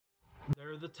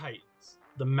the Titans,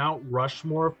 the Mount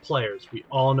Rushmore of players we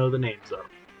all know the names of.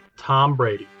 Tom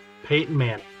Brady, Peyton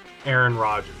Manning, Aaron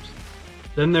Rodgers.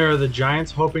 Then there are the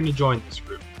Giants hoping to join this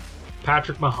group.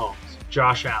 Patrick Mahomes,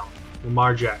 Josh Allen,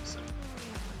 Lamar Jackson.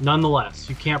 Nonetheless,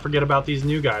 you can't forget about these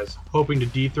new guys hoping to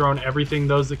dethrone everything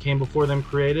those that came before them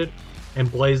created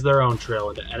and blaze their own trail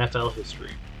into NFL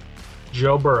history.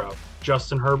 Joe Burrow,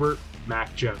 Justin Herbert,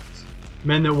 Mac Jones.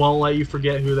 Men that won't let you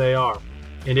forget who they are.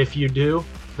 And if you do,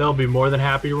 they'll be more than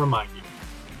happy to remind you.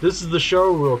 This is the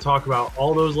show where we'll talk about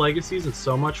all those legacies and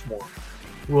so much more.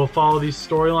 We'll follow these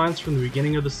storylines from the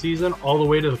beginning of the season all the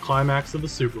way to the climax of the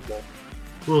Super Bowl.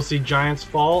 We'll see giants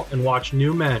fall and watch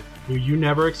new men who you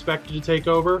never expected to take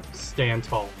over stand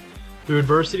tall. Through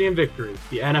adversity and victory,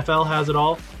 the NFL has it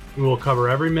all, and we'll cover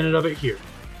every minute of it here.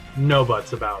 No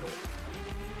buts about it.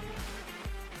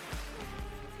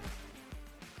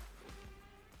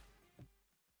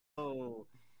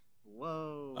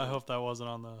 Whoa. I hope that wasn't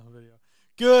on the video.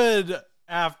 Good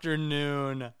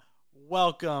afternoon.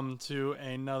 Welcome to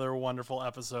another wonderful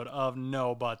episode of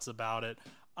No Buts About It.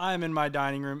 I'm in my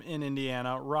dining room in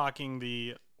Indiana rocking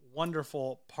the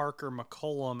wonderful Parker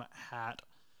McCollum hat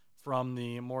from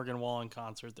the Morgan Wallen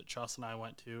concert that Chuss and I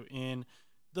went to in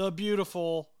the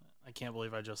beautiful, I can't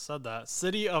believe I just said that,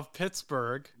 city of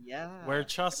Pittsburgh, where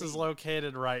Chuss is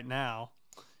located right now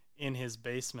in his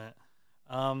basement.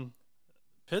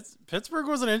 Pittsburgh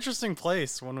was an interesting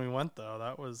place when we went, though.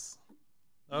 That was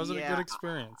a good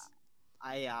experience.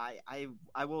 I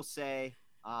will say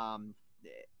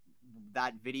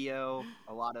that video,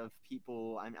 a lot of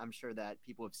people, I'm sure that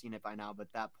people have seen it by now, but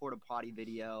that porta potty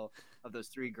video of those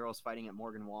three girls fighting at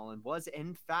Morgan Wallen was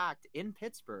in fact in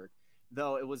Pittsburgh,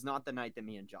 though it was not the night that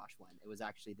me and Josh went. It was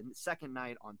actually the second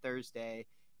night on Thursday.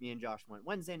 Me and Josh went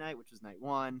Wednesday night, which was night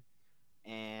one.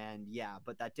 And yeah,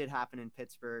 but that did happen in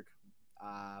Pittsburgh.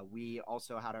 We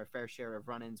also had our fair share of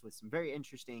run-ins with some very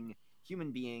interesting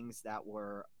human beings that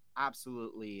were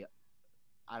absolutely,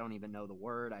 I don't even know the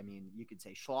word. I mean, you could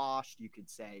say sloshed, you could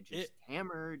say just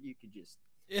hammered, you could just...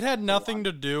 It had nothing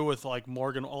to do with like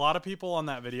Morgan. A lot of people on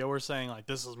that video were saying like,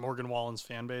 this is Morgan Wallen's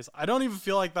fan base. I don't even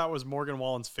feel like that was Morgan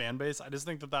Wallen's fan base. I just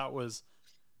think that was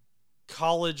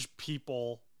college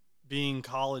people being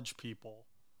college people.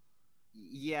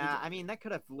 Yeah, I mean, that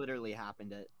could have literally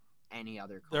happened at any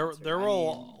other concert. There were a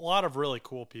lot of really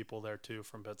cool people there too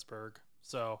from Pittsburgh.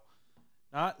 So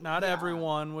not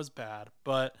everyone was bad,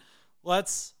 but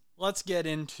let's get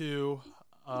into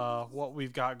what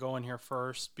we've got going here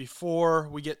first. Before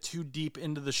we get too deep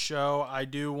into the show, I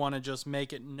do want to just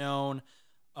make it known,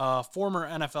 former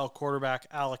NFL quarterback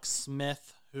Alex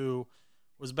Smith, who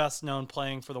was best known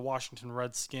playing for the Washington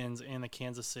Redskins and the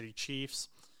Kansas City Chiefs.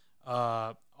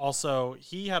 Also,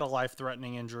 he had a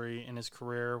life-threatening injury in his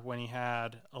career when he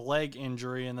had a leg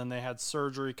injury, and then they had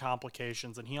surgery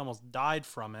complications, and he almost died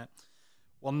from it.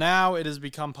 Well, now it has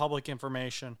become public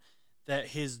information that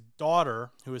his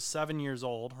daughter, who is 7 years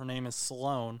old, her name is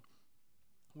Sloane,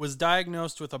 was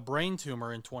diagnosed with a brain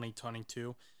tumor in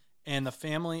 2022, and the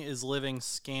family is living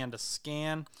scan to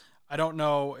scan. I don't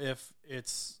know if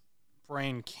it's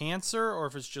brain cancer or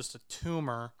if it's just a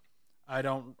tumor.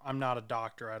 I'm not a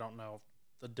doctor. I don't know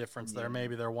the difference there.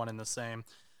 Maybe they're one and the same.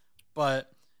 But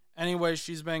anyway,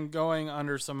 she's been going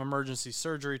under some emergency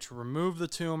surgery to remove the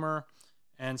tumor.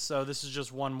 And so this is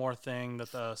just one more thing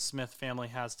that the Smith family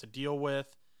has to deal with.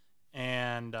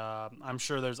 And I'm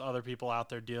sure there's other people out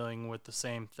there dealing with the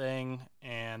same thing.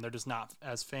 And they're just not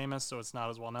as famous, so it's not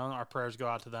as well known. Our prayers go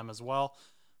out to them as well.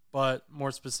 But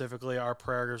more specifically, our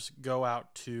prayers go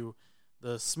out to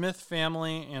the Smith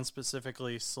family and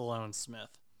specifically Sloane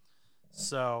Smith.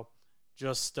 So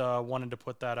just wanted to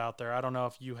put that out there. I don't know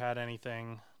if you had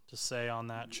anything to say on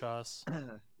that, Chuss.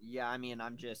 Yeah, I mean,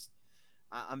 I'm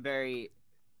very,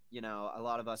 a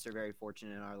lot of us are very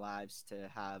fortunate in our lives to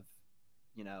have,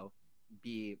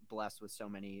 be blessed with so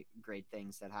many great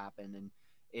things that happen. And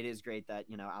it is great that,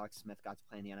 Alex Smith got to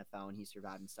play in the NFL and he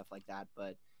survived and stuff like that.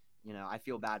 But, I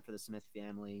feel bad for the Smith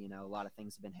family. A lot of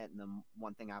things have been hitting them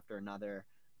one thing after another,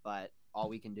 but all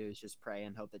we can do is just pray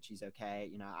and hope that she's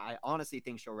okay. I honestly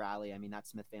think she'll rally. I mean, that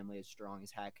Smith family is strong as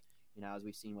heck, as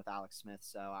we've seen with Alex Smith.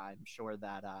 So I'm sure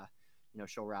that,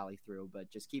 she'll rally through,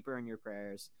 but just keep her in your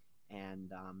prayers.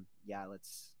 And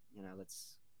let's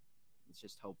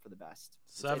just hope for the best.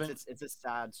 It's a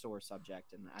sad, sore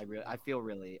subject. And I feel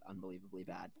really unbelievably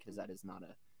bad because that's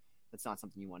not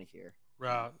something you want to hear.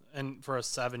 Right, and for a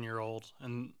 7-year-old,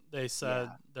 and they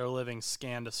said they're living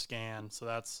scan to scan, so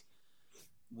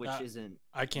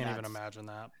I can't even imagine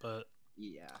that, but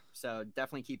yeah. So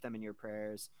definitely keep them in your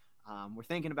prayers. We're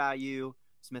thinking about you,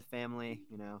 Smith family.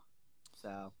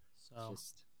 So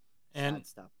just And sad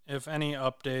stuff. if any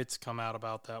updates come out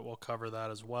about that, we'll cover that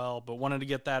as well. But wanted to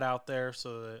get that out there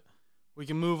so that we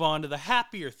can move on to the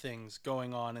happier things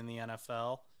going on in the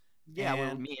NFL. Yeah,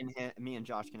 where me and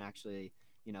Josh can actually,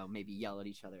 maybe yell at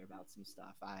each other about some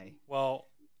stuff.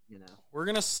 We're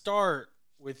gonna start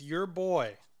with your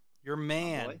boy, your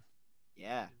man. Boy.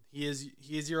 Yeah, he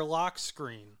is your lock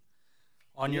screen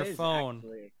on your phone.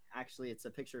 Actually, it's a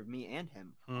picture of me and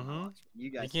him. Mm-hmm.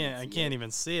 You guys, I can't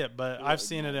even see it, but I've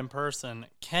seen it in person.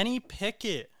 Kenny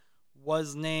Pickett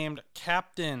was named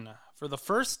captain for the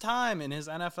first time in his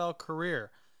NFL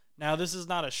career. Now, this is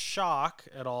not a shock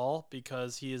at all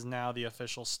because he is now the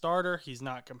official starter. He's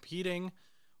not competing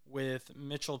with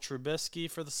Mitchell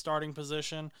Trubisky for the starting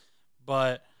position.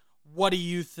 But what do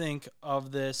you think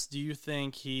of this? Do you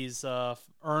think he's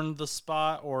earned the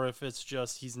spot, or if it's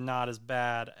just he's not as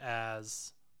bad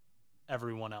as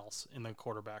everyone else in the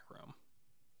quarterback room?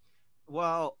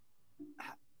 Well,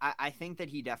 I think that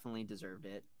he definitely deserved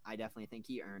it. I definitely think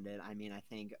he earned it. I mean, I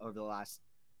think over the last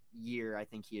year, I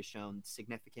think he has shown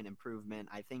significant improvement.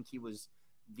 I think he was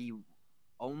the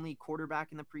only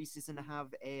quarterback in the preseason to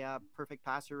have a perfect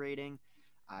passer rating.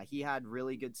 He had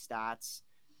really good stats,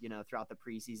 throughout the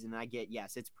preseason. I get,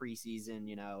 yes, it's preseason,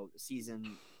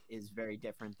 season is very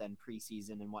different than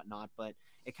preseason and whatnot, but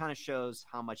it kind of shows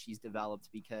how much he's developed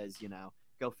because,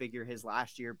 go figure, his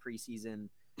last year preseason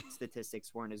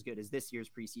statistics weren't as good as this year's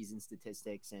preseason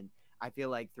statistics. And I feel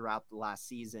like throughout the last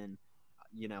season,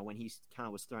 when he kind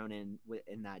of was thrown in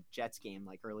that Jets game,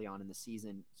 like early on in the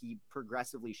season, he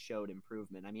progressively showed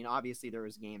improvement. I mean, obviously there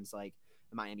was games like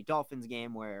the Miami Dolphins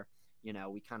game where,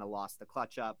 we kind of lost the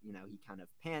clutch up, he kind of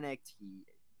panicked. He,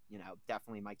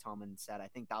 definitely Mike Tomlin said, I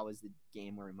think that was the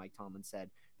game where Mike Tomlin said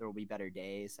there will be better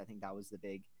days. I think that was the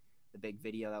big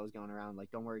video that was going around.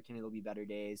 Like, don't worry, Kenny, there'll be better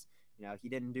days. He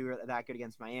didn't do that good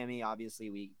against Miami. Obviously,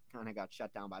 we kind of got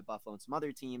shut down by Buffalo and some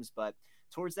other teams. But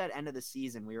towards that end of the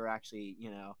season, we were actually,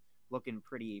 looking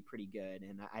pretty good.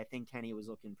 And I think Kenny was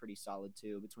looking pretty solid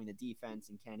too. Between the defense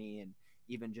and Kenny, and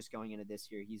even just going into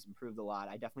this year, he's improved a lot.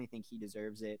 I definitely think he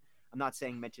deserves it. I'm not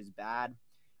saying Mitch is bad.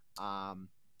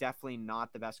 Definitely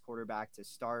not the best quarterback to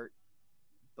start.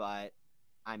 But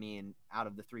I mean, out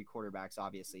of the three quarterbacks,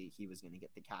 obviously he was going to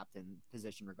get the captain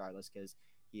position regardless because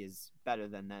he is better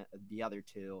than the other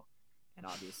two. And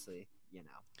obviously,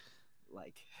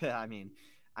 I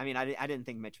didn't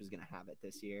think Mitch was going to have it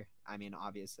this year. I mean,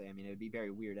 obviously, it would be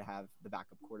very weird to have the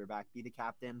backup quarterback be the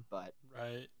captain, but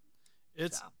right.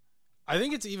 I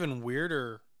think it's even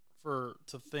weirder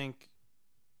to think,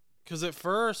 because at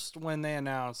first when they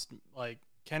announced like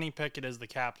Kenny Pickett as the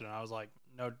captain, I was like,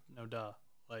 no duh.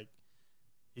 Like,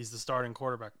 he's the starting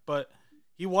quarterback. But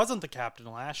he wasn't the captain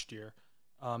last year.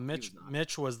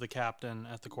 Mitch was the captain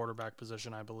at the quarterback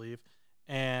position, I believe.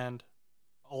 And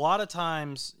a lot of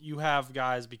times you have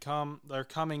guys they're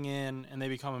coming in and they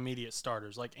become immediate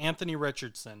starters. Like Anthony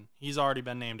Richardson, he's already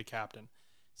been named a captain.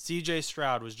 CJ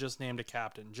Stroud was just named a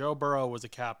captain. Joe Burrow was a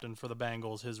captain for the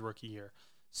Bengals his rookie year.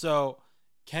 So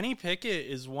Kenny Pickett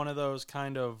is one of those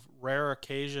kind of rare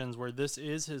occasions where this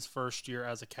is his first year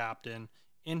as a captain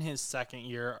in his second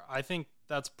year. I think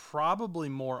that's probably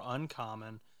more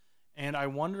uncommon. And I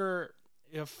wonder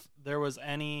if there was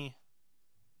any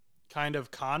kind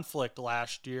of conflict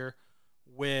last year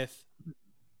with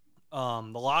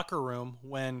the locker room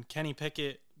when Kenny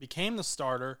Pickett became the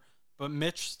starter, but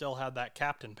Mitch still had that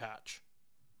captain patch.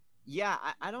 Yeah,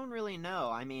 I don't really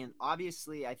know. I mean,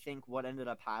 obviously, I think what ended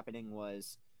up happening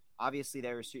was obviously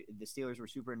the Steelers were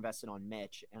super invested on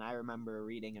Mitch, and I remember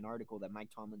reading an article that Mike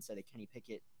Tomlin said that Kenny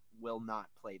Pickett will not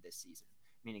play this season,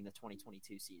 meaning the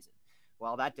 2022 season.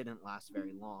 Well, that didn't last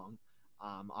very long.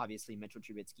 Obviously, Mitchell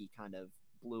Trubisky kind of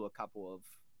blew a couple of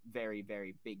very,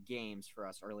 very big games for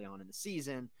us early on in the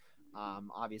season.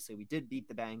 Obviously, we did beat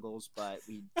the Bengals, but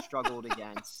we struggled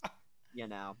against. I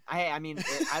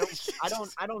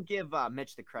don't give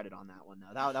Mitch the credit on that one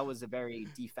though. That was a very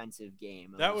defensive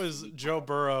game. That was Joe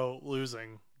Burrow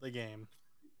losing the game.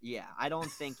 Yeah, I don't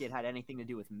think it had anything to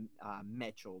do with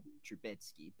Mitchell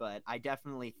Trubisky, but I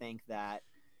definitely think that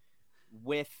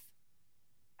with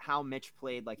how Mitch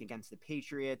played like against the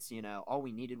Patriots, all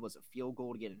we needed was a field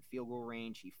goal to get in field goal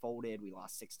range. He folded. We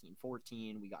lost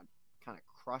 16-14. We got kind of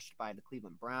crushed by the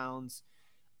Cleveland Browns.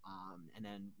 And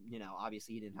then,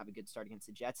 obviously he didn't have a good start against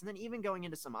the Jets. And then even going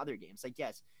into some other games, like,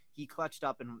 yes, he clutched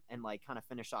up and like kind of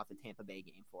finished off the Tampa Bay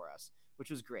game for us,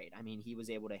 which was great. I mean, he was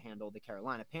able to handle the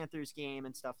Carolina Panthers game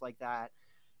and stuff like that.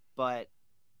 But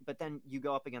then you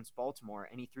go up against Baltimore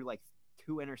and he threw like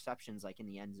 2 interceptions, like in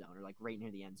the end zone or like right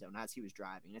near the end zone as he was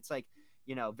driving. It's like,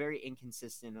 very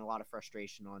inconsistent and a lot of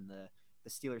frustration on the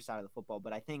Steelers side of the football.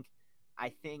 But I think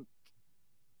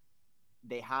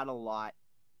they had a lot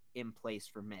in place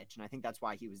for Mitch, and I think that's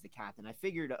why he was the captain. I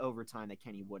figured over time that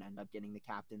Kenny would end up getting the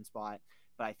captain spot,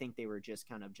 but I think they were just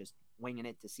kind of just winging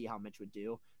it to see how Mitch would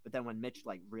do. But then when Mitch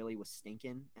like really was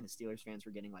stinking and the Steelers fans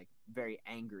were getting like very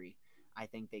angry, I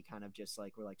think they kind of just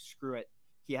like were like, screw it,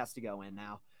 he has to go in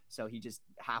now. So he just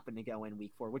happened to go in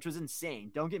week 4, which was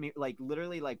insane. Don't get me like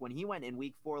literally like when he went in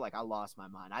week 4, like I lost my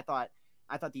mind. I thought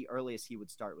the earliest he would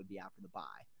start would be after the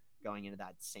bye, going into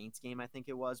that Saints game, I think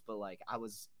it was. But like I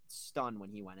was stunned when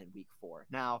he went in week 4.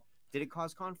 Now, did it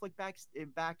cause conflict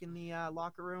back in the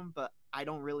locker room? But I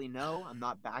don't really know. I'm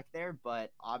not back there,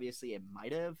 but obviously it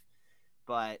might have.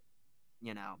 But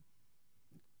you know,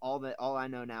 all I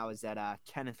know now is that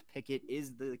Kenneth Pickett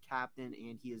is the captain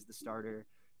and he is the starter.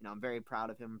 You know, I'm very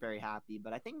proud of him, very happy.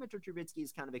 But I think Mitchell Trubisky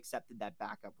has kind of accepted that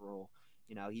backup role.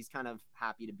 You know, he's kind of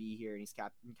happy to be here, and he's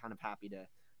kind of happy to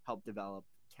help develop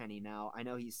Kenny. Now, I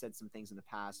know he's said some things in the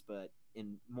past, but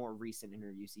in more recent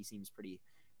interviews, he seems pretty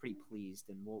pleased.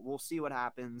 And we'll see what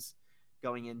happens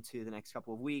going into the next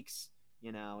couple of weeks,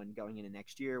 you know, and going into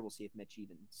next year. We'll see if Mitch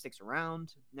even sticks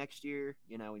around next year.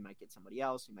 You know, we might get somebody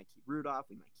else. We might keep Rudolph.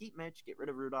 We might keep Mitch, get rid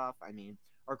of Rudolph. I mean,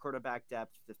 our quarterback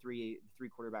depth, the three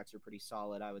quarterbacks are pretty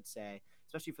solid, I would say,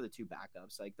 especially for the 2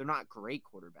 backups. Like, they're not great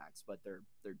quarterbacks, but they're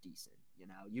decent. You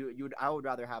know, I would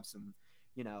rather have some,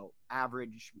 you know,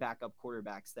 average backup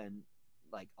quarterbacks than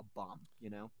like a bum,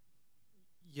 you know?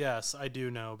 Yes, I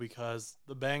do know, because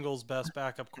the Bengals' best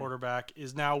backup quarterback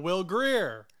is now Will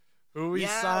Grier, who we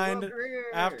signed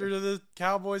after the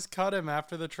Cowboys cut him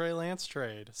after the Trey Lance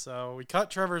trade. So we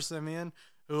cut Trevor Siemian,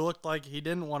 who looked like he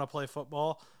didn't want to play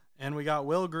football, and we got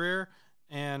Will Grier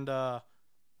and I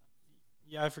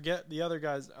forget the other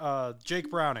guys.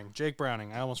 Jake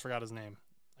Browning. I almost forgot his name.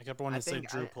 I kept wanting to say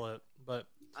Drew Plitt, but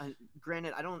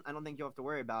granted, I don't think you'll have to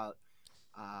worry about.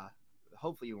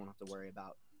 Hopefully, you won't have to worry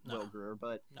about Will Grier,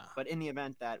 but in the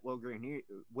event that Will Grier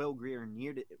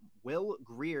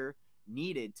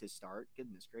needed to start,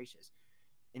 goodness gracious,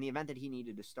 in the event that he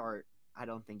needed to start, I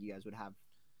don't think you guys would have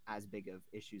as big of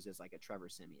issues as like a Trevor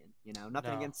Siemian. You know,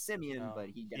 nothing against Siemian, but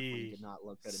he definitely did not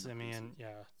look good. Siemian,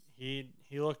 he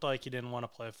looked like he didn't want to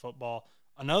play football.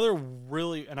 Another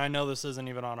really, and I know this isn't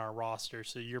even on our roster,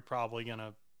 so you're probably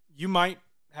you might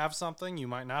have something, you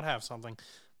might not have something.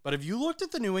 But if you looked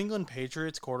at the New England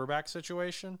Patriots quarterback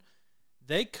situation,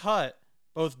 they cut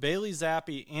both Bailey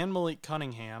Zappi and Malik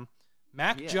Cunningham.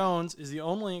 Mac Jones is the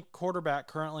only quarterback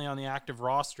currently on the active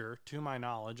roster, to my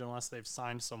knowledge, unless they've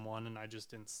signed someone and I just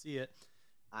didn't see it.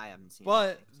 I haven't seen it.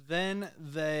 But then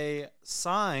they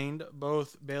signed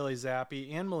both Bailey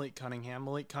Zappi and Malik Cunningham.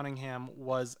 Malik Cunningham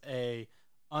was a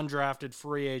undrafted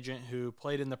free agent who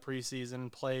played in the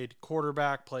preseason, played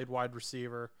quarterback, played wide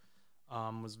receiver,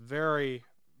 was very,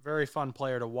 very fun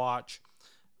player to watch.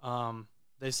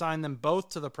 They signed them both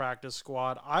to the practice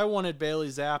squad. I wanted Bailey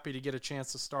Zappi to get a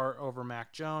chance to start over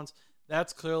Mac Jones.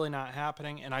 That's clearly not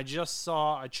happening. And I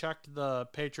checked the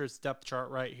Patriots depth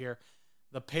chart right here.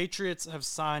 The Patriots have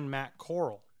signed Matt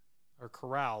Corral, or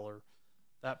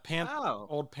that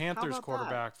old Panthers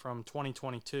quarterback from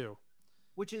 2022.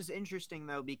 Which is interesting,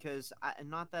 though, because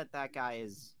not that guy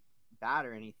is bad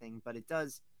or anything, but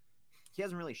he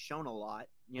hasn't really shown a lot.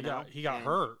 You know, he got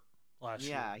hurt last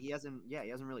year. Yeah, he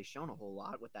hasn't really shown a whole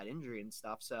lot with that injury and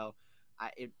stuff. So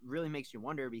it really makes you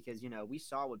wonder, because, you know, we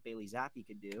saw what Bailey Zappi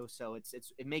could do. So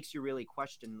it makes you really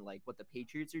question like what the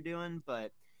Patriots are doing,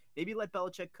 but maybe let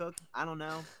Belichick cook. I don't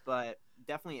know, but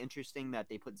definitely interesting that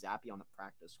they put Zappi on the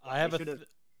practice squad. I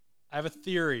have a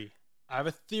theory. I have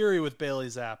a theory with Bailey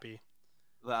Zappi.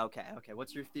 Well, okay.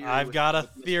 What's your theory? I've got a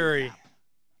theory.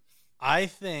 I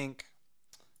think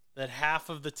that half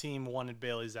of the team wanted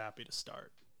Bailey Zappi to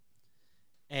start.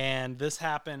 And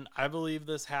I believe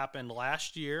this happened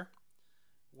last year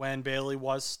when Bailey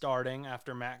was starting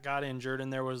after Matt got injured,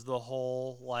 and there was the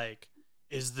whole, like,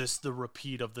 is this the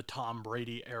repeat of the Tom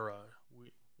Brady era?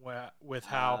 With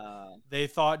how they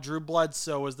thought Drew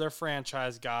Bledsoe was their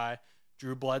franchise guy.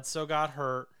 Drew Bledsoe got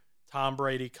hurt. Tom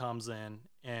Brady comes in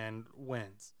and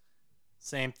wins.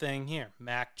 Same thing here.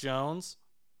 Mac Jones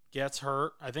gets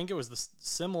hurt. I think it was the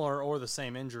similar or the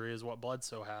same injury as what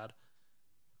Bledsoe had.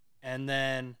 And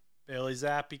then Bailey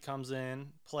Zappi comes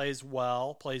in, plays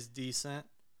well, plays decent.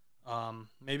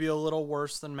 Maybe a little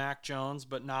worse than Mac Jones,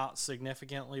 but not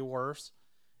significantly worse.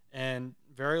 And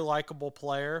very likable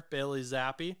player, Bailey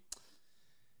Zappi.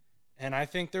 And I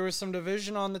think there was some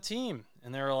division on the team.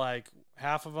 And they were like,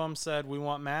 half of them said, we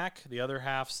want Mac. The other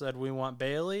half said, we want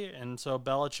Bailey. And so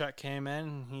Belichick came in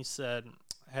and he said,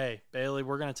 hey, Bailey,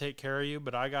 we're going to take care of you,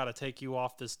 but I got to take you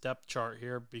off this depth chart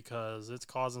here because it's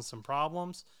causing some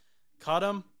problems. Cut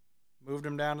him, moved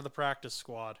him down to the practice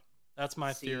squad. That's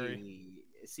my theory.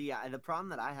 See, the problem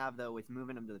that I have though with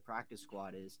moving him to the practice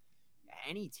squad is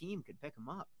any team could pick him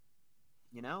up.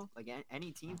 You know, like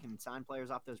any team can sign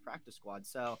players off those practice squads.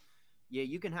 So, yeah,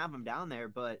 you can have him down there,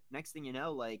 but next thing you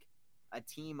know, like a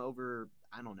team over,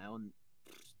 I don't know, and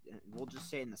we'll just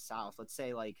say in the South, let's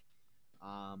say like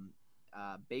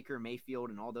Baker Mayfield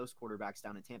and all those quarterbacks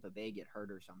down in Tampa Bay get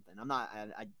hurt or something.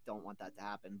 I don't want that to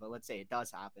happen, but let's say it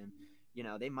does happen. You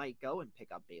know, they might go and pick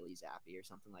up Bailey Zappi or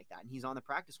something like that, and he's on the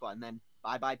practice squad. And then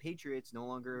bye Patriots, no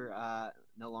longer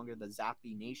the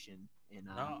Zappi Nation.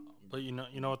 But you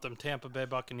know what them Tampa Bay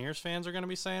Buccaneers fans are going to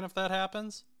be saying if that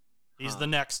happens? He's the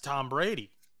next Tom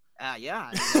Brady. Yeah.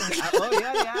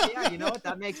 Yeah. You know what?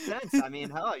 That makes sense. I mean,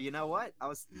 hell, you know what? I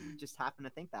was just happened to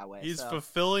think that way. He's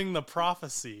fulfilling the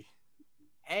prophecy.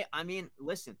 Hey, I mean,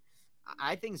 listen,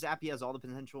 I think Zappi has all the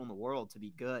potential in the world to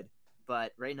be good,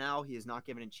 but right now he is not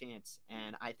given a chance.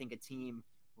 And I think a team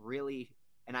really,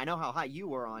 and I know how high you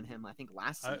were on him, I think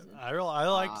last season. I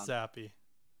liked Zappi.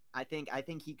 I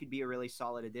think he could be a really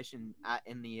solid addition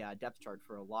in the depth chart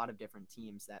for a lot of different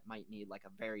teams that might need like a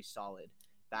very solid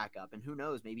backup. And who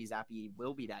knows, maybe Zappi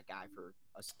will be that guy for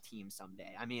a team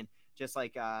someday. I mean, just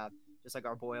like our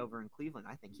boy over in Cleveland,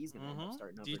 I think he's going to end up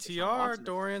starting over DTR,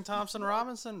 Dorian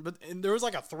Thompson-Robinson. But there was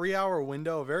like a 3-hour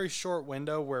window, a very short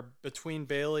window, where between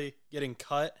Bailey getting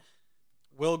cut,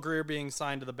 Will Grier being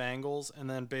signed to the Bengals, and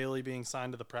then Bailey being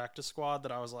signed to the practice squad,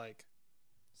 that I was like,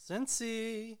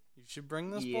 Cincy, you should bring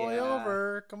this boy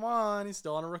over. Come on, he's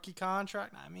still on a rookie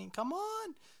contract. I mean, come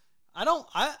on. I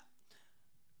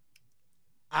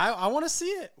want to see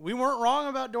it. We weren't wrong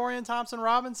about Dorian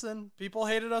Thompson-Robinson. People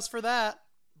hated us for that.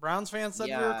 Browns fans said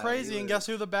we were crazy, and guess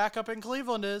who the backup in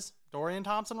Cleveland is? Dorian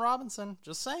Thompson-Robinson.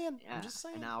 Just saying. Yeah. I'm just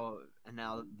saying. And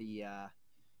now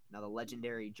the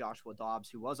legendary Joshua Dobbs,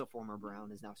 who was a former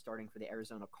Brown, is now starting for the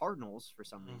Arizona Cardinals for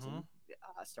some reason,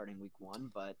 starting week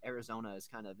 1. But Arizona is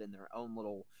kind of in their own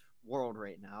little world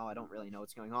right now. I don't really know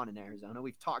what's going on in Arizona.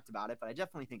 We've talked about it, but I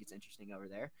definitely think it's interesting over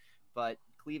there. But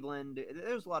Cleveland,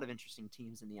 there's a lot of interesting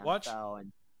teams in the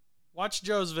NFL. Watch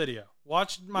Joe's video.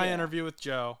 Watch my interview with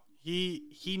Joe.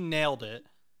 He nailed it.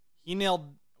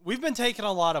 We've been taking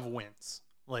a lot of wins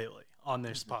lately on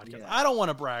this podcast. Yeah. I don't want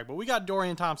to brag, but we got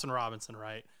Dorian Thompson-Robinson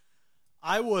right.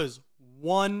 I was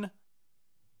 1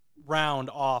 round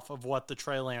off of what the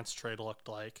Trey Lance trade looked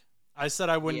like. I said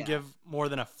I wouldn't give more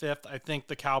than a 5th. I think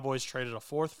the Cowboys traded a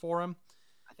 4th for him.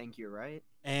 I think you're right.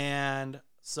 And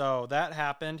so that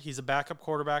happened. He's a backup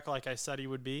quarterback, like I said he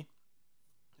would be,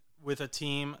 with a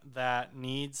team that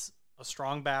needs a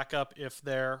strong backup if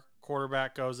their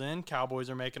quarterback goes in. Cowboys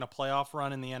are making a playoff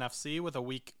run in the NFC with a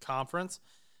weak conference.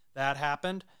 That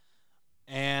happened.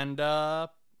 And now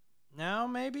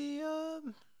maybe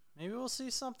we'll see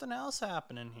something else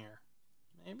happening here.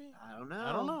 Maybe. I don't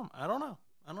know.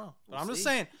 But I'm just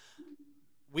saying,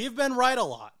 we've been right a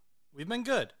lot. We've been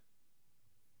good.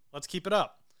 Let's keep it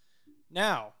up.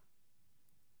 Now,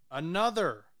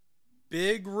 another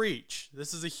big reach.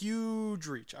 This is a huge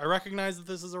reach. I recognize that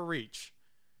this is a reach.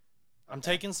 I'm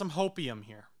taking some hopium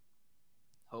here.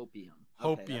 Hopium.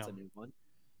 Okay, that's a new one.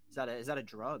 Is that a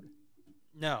drug?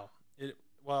 No.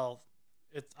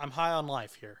 I'm high on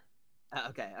life here.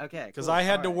 Okay. Because I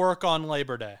had to work on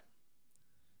Labor Day.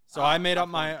 So I made up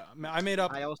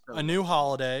a new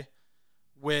holiday,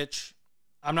 which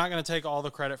I'm not going to take all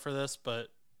the credit for this, but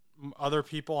other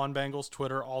people on Bengals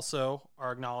Twitter also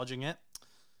are acknowledging it.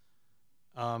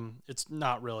 It's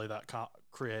not really that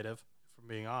creative, if I'm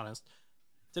being honest.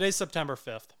 Today's September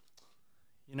 5th.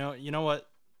 You know what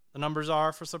the numbers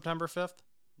are for September 5th?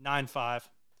 9-5.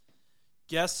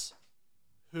 Guess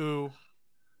whose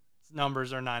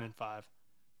numbers are 9 and 5?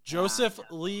 Joseph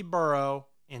Lee Burrow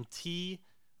and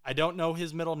I don't know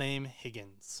his middle name,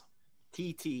 Higgins.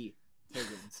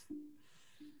 Higgins.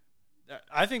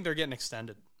 I think they're getting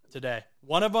extended today.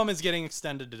 One of them is getting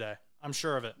extended today. I'm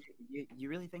sure of it. You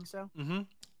really think so? Mm-hmm.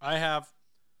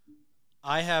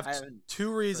 I have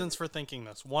 2 reasons for thinking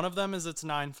this. One of them is it's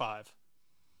 9-5.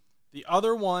 The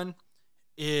other one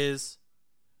is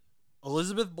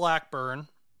Elizabeth Blackburn,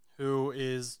 who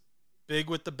is big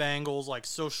with the Bengals, like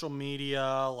social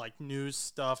media, like news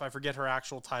stuff. I forget her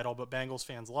actual title, but Bengals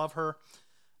fans love her.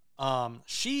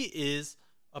 She is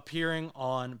appearing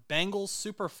on Bengals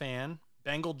Superfan,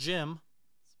 Bengal Jim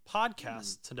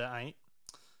podcast tonight.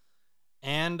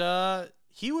 And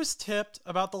he was tipped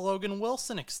about the Logan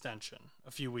Wilson extension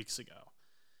a few weeks ago.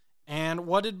 And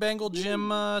what did Bengal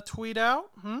Jim tweet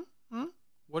out?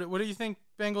 What do you think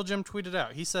Bengal Jim tweeted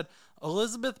out? He said,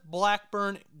 Elizabeth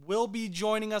Blackburn will be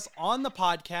joining us on the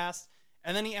podcast.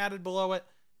 And then he added below it,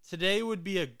 today would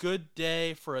be a good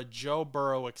day for a Joe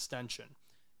Burrow extension.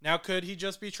 Now, could he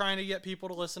just be trying to get people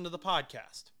to listen to the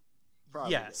podcast?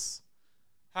 Probably. Yes.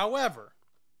 However,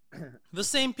 the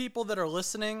same people that are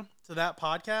listening to that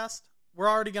podcast, we're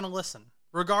already going to listen,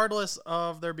 regardless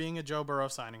of there being a Joe Burrow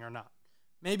signing or not.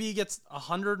 Maybe he gets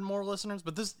 100 more listeners,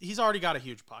 but he's already got a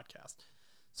huge podcast.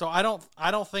 So I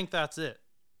don't think that's it.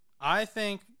 I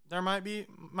think there might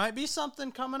be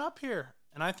something coming up here,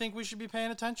 and I think we should be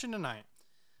paying attention tonight.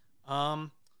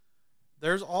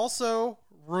 There's also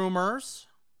rumors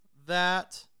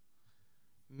that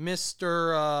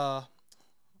Mr.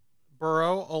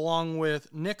 Burrow, along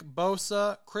with Nick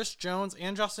Bosa, Chris Jones,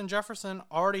 and Justin Jefferson,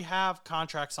 already have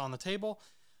contracts on the table,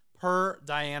 per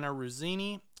Diana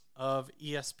Ruzzini of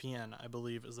ESPN, I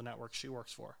believe is the network she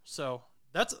works for. So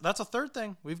that's a third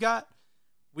thing. We've got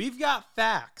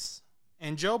facts,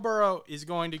 and Joe Burrow is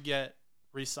going to get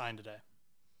re-signed today.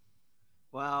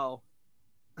 Well,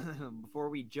 before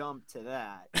we jump to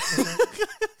that,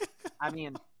 I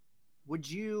mean, would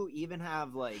you even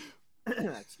have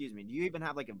excuse me, do you even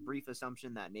have a brief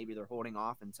assumption that maybe they're holding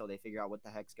off until they figure out what the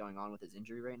heck's going on with his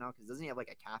injury right now? Because doesn't he have a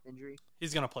calf injury?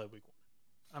 He's going to play week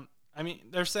 1. I mean,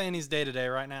 they're saying he's day-to-day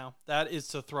right now. That is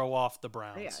to throw off the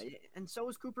Browns. Yeah, and so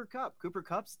is Cooper Kupp. Cooper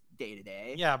Kupp's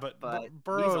day-to-day. Yeah, but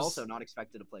Burrow's he's also not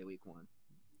expected to play week 1.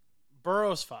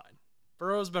 Burrow's fine.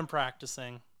 Burrow's been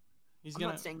practicing. I'm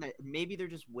not saying that maybe they're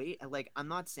just I'm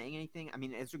not saying anything. I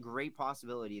mean, it's a great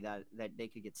possibility that they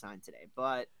could get signed today,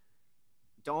 but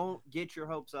don't get your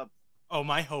hopes up. Oh,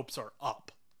 my hopes are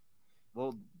up.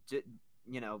 Well,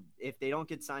 if they don't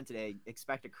get signed today,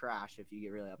 expect a crash if you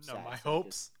get really upset. No, my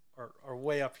hopes are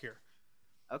way up here.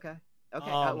 Okay.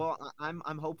 Well,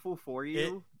 I'm hopeful for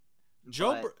you.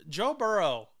 Joe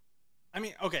Burrow. I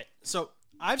mean, okay, so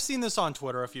I've seen this on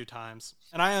Twitter a few times,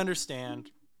 and I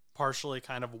understand partially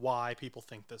kind of why people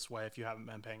think this way if you haven't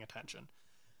been paying attention.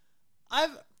 I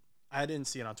didn't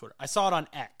see it on Twitter. I saw it on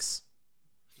X.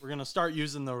 We're going to start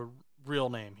using the real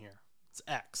name here. It's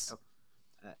X.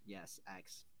 Oh, yes,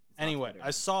 X. Anyway,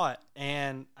 I saw it,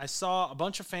 and I saw a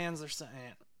bunch of fans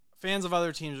of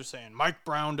other teams are saying, Mike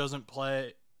Brown doesn't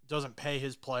pay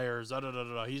his players,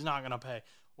 he's not going to pay.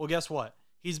 Well, guess what?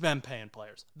 He's been paying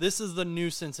players. This is the new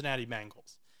Cincinnati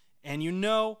Bengals. And you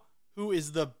know who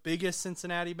is the biggest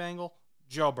Cincinnati Bengal?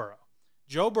 Joe Burrow.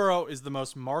 Joe Burrow is the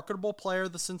most marketable player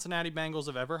the Cincinnati Bengals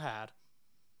have ever had.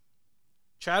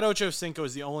 Chad Ochocinco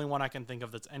is the only one I can think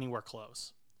of that's anywhere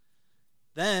close.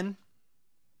 Then,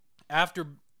 after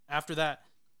that,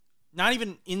 not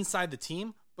even inside the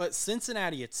team, but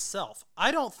Cincinnati itself,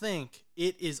 I don't think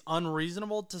it is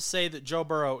unreasonable to say that Joe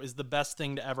Burrow is the best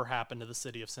thing to ever happen to the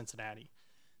city of Cincinnati.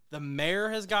 The mayor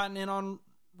has gotten in on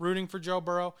rooting for Joe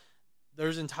Burrow.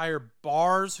 There's entire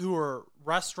bars who are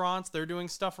restaurants. They're doing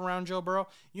stuff around Joe Burrow.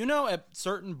 You know, at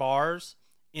certain bars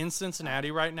in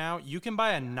Cincinnati right now, you can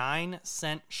buy a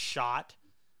 9-cent shot.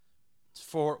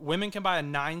 Women can buy a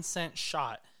 9-cent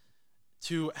shot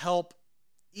to help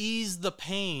ease the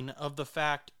pain of the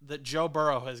fact that Joe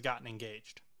Burrow has gotten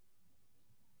engaged.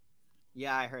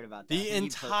 Yeah, I heard about that. The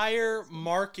entire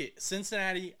market,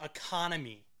 Cincinnati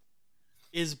economy,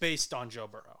 is based on Joe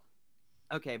Burrow.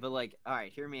 Okay, but all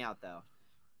right, hear me out though.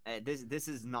 This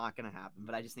is not gonna happen,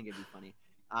 but I just think it'd be funny.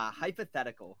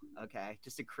 Hypothetical, okay,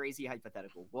 just a crazy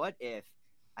hypothetical. What if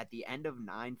at the end of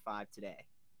 9-5 today,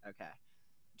 okay,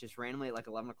 just randomly at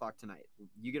 11 o'clock tonight,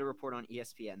 you get a report on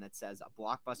ESPN that says a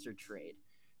blockbuster trade.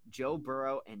 Joe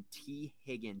Burrow and T.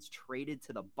 Higgins traded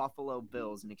to the Buffalo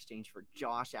Bills in exchange for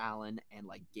Josh Allen and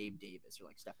Gabe Davis or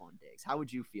Stephon Diggs. How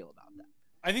would you feel about that?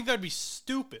 I think that'd be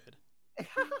stupid.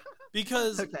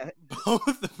 Because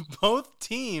both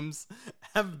teams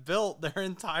have built their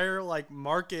entire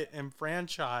market and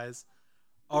franchise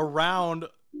around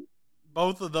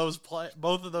both of those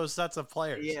sets of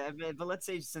players. Yeah, but let's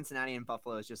say Cincinnati and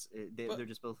Buffalo is just they're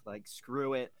just both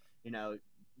screw it.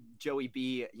 Joey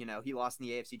B, he lost in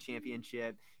the AFC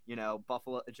Championship.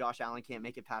 Buffalo, Josh Allen can't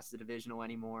make it past the divisional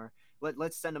anymore.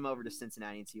 Let's send him over to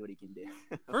Cincinnati and see what he can do.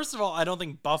 First of all, I don't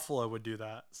think Buffalo would do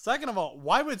that. Second of all,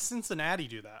 why would Cincinnati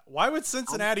do that? Why would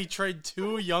Cincinnati trade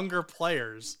 2 younger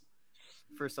players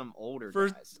for some older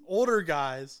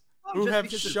guys who have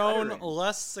shown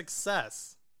less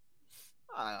success?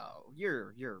 Oh,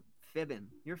 you're fibbing.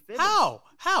 You're fibbing.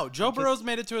 How? Joe Burrow's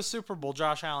made it to a Super Bowl.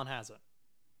 Josh Allen hasn't.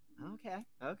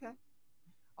 Okay.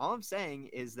 All I'm saying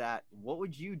is that what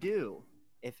would you do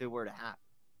if it were to happen?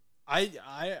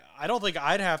 I don't think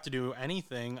I'd have to do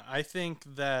anything. I think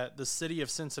that the city of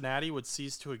Cincinnati would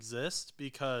cease to exist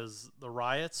because the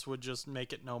riots would just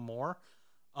make it no more.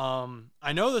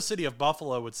 I know the city of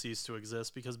Buffalo would cease to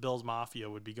exist because Bills Mafia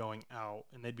would be going out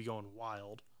and they'd be going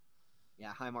wild.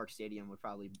 Yeah, Highmark Stadium would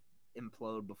probably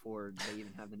implode before they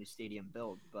even have the new stadium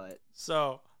built. But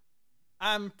So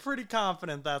I'm pretty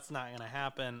confident that's not going to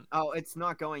happen. oh, it's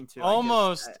not going to.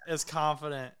 Almost as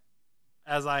confident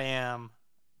as I am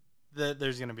that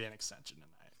there's going to be an extension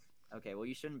tonight. Okay, well,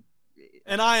 you shouldn't.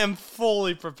 And I am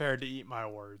fully prepared to eat my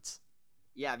words.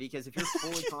 Yeah, because if you're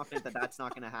fully confident that that's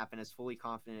not going to happen, as fully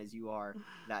confident as you are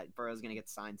that Burrow's going to get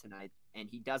signed tonight, and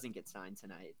he doesn't get signed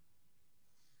tonight,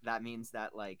 that means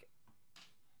that like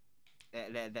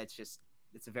that's just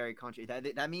it's a very contrary.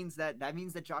 That means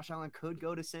that Josh Allen could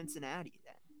go to Cincinnati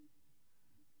then.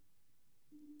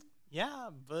 Yeah,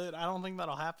 but I don't think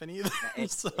that'll happen either.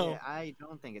 I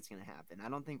don't think it's going to happen. I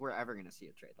don't think we're ever going to see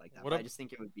a trade like that. But I just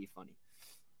think it would be funny.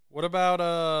 What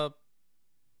about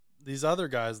these other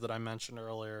guys that I mentioned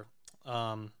earlier?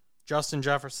 Justin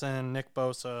Jefferson, Nick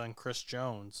Bosa, and Chris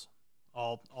Jones,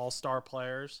 all-star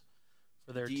players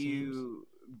for their teams.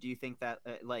 Do you think that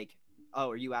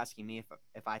are you asking me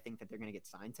if I think that they're going to get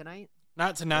signed tonight?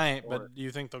 Not tonight, but do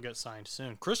you think they'll get signed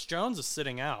soon? Chris Jones is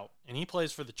sitting out, and he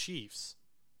plays for the Chiefs.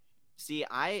 See,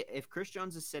 if Chris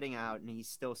Jones is sitting out and he's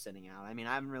still sitting out, I mean,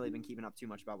 I haven't really been keeping up too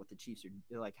much about what the Chiefs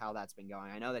are like, how that's been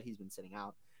going. I know that he's been sitting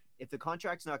out. If the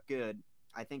contract's not good,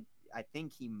 I think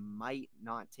he might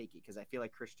not take it because I feel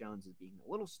like Chris Jones is being a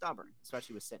little stubborn,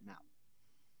 especially with sitting out.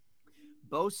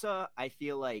 Bosa, I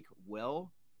feel like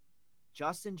will.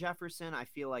 Justin Jefferson, I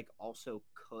feel like also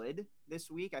could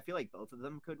this week. I feel like both of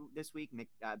them could this week,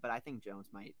 but I think Jones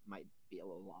might be a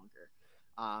little longer.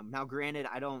 Now, granted,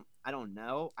 I don't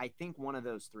know. I think one of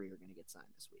those three are going to get signed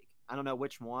this week. I don't know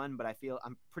which one, but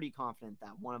I'm pretty confident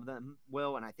that one of them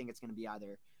will, and I think it's going to be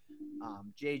either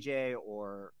JJ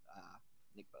or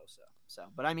Nick Bosa. So,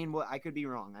 but I mean, I could be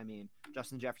wrong. I mean,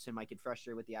 Justin Jefferson might get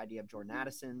frustrated with the idea of Jordan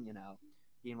Addison,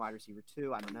 being wide receiver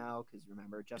 2. I don't know, because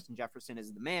remember, Justin Jefferson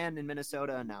is the man in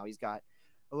Minnesota, and now he's got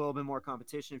a little bit more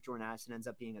competition. If Jordan Addison ends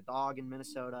up being a dog in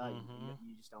Minnesota,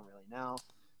 you just don't really know.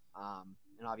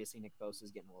 And obviously Nick Bosa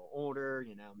is getting a little older.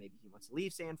 Maybe he wants to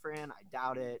leave San Fran. I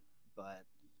doubt it, but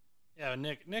yeah,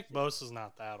 Nick Bosa's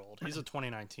not that old. He's a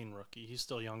 2019 rookie. He's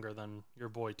still younger than your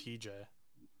boy TJ.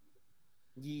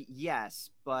 Yes,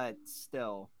 but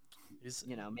still,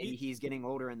 maybe he's getting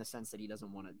older in the sense that he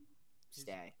doesn't want to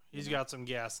stay. He's got some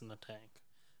gas in the tank.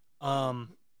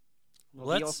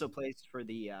 He also plays for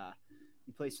the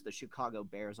Chicago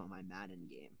Bears on my Madden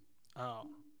game. Oh.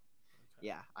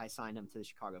 Yeah, I signed him to the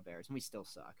Chicago Bears, and we still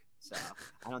suck. So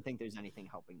I don't think there's anything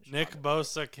helping the Nick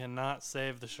Bosa cannot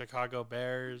save the Chicago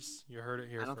Bears. You heard it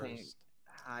here first.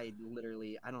 I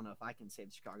don't know if I can save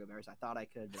the Chicago Bears. I thought I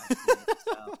could, but I can't.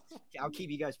 So I'll keep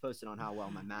you guys posted on how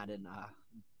well my Madden,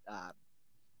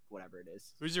 whatever it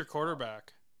is. Who's your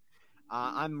quarterback?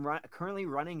 I'm currently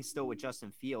running still with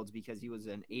Justin Fields because he was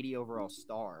an 80 overall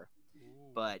star.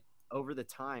 Ooh. But over the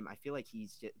time, I feel like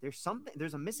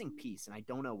there's a missing piece, and I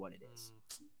don't know what it is.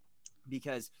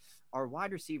 Because our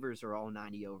wide receivers are all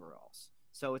 90 overalls.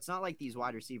 So it's not like these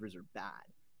wide receivers are bad.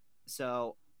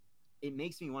 So it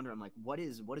makes me wonder, I'm like, what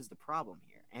is the problem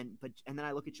here? And then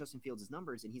I look at Justin Fields'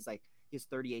 numbers, and he has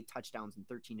 38 touchdowns and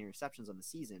 13 interceptions on the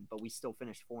season, but we still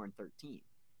finished 4-13.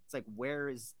 It's like, where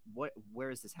is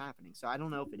this happening? So I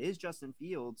don't know if it is Justin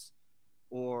Fields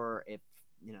or if,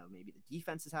 maybe the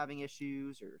defense is having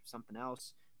issues or something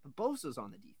else. But Bosa's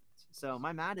on the defense. So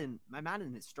my Madden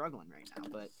is struggling right now,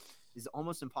 but it's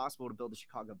almost impossible to build the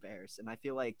Chicago Bears. And I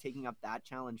feel like taking up that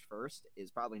challenge first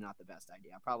is probably not the best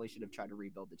idea. I probably should have tried to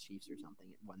rebuild the Chiefs or something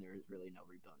when there is really no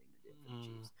rebuilding to do for the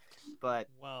Chiefs. But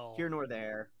here nor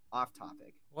there, off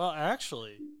topic. Well,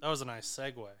 actually, that was a nice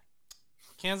segue.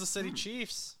 Kansas City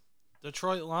Chiefs,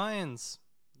 Detroit Lions,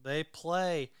 they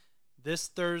play this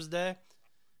Thursday.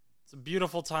 It's a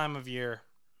beautiful time of year.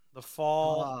 The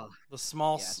fall,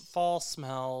 fall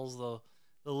smells, the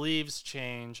leaves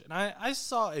change. And I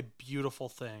saw a beautiful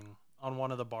thing on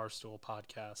one of the Barstool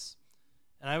podcasts.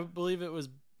 And I believe it was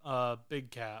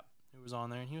Big Cat who was on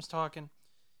there. And he was talking,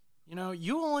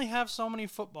 you only have so many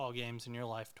football games in your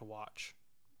life to watch.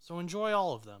 So enjoy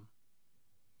all of them.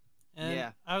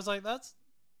 And I was like,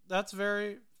 that's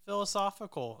very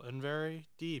philosophical and very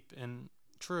deep and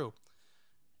true.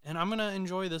 And I'm going to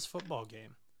enjoy this football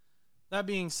game. That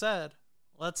being said,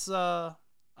 let's a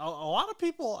lot of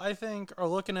people, I think, are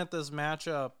looking at this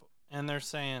matchup and they're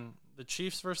saying the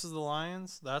Chiefs versus the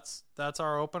Lions, that's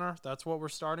our opener. That's what we're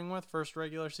starting with, first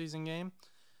regular season game.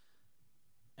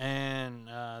 And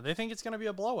they think it's going to be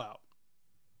a blowout.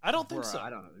 I don't think so. I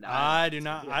don't know. I do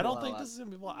not. I don't think this is going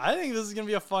to be a blowout. I think this is going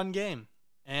to be a fun game.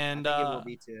 And I think it will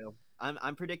be too.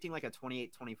 I'm predicting like a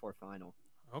 28-24 final.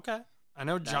 Okay. I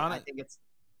know Jonathan. I think it's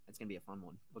going to be a fun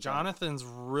one. Jonathan's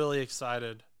really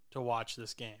excited to watch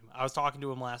this game. I was talking to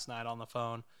him last night on the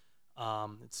phone.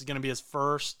 It's going to be his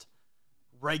first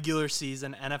regular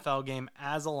season NFL game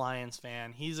as a Lions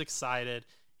fan. He's excited.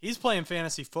 He's playing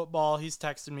fantasy football. He's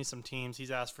texted me some teams.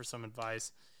 He's asked for some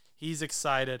advice. He's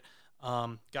excited.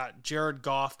 Got Jared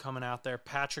Goff coming out there,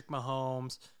 Patrick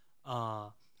Mahomes,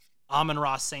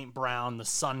 Amon-Ra St. Brown, the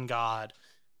sun god,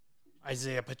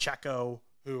 Isaiah Pacheco,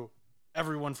 who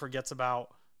everyone forgets about,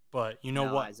 but you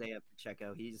know what? Isaiah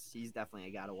Pacheco, he's definitely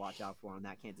a guy to watch out for on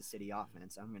that Kansas City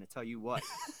offense. I'm going to tell you what.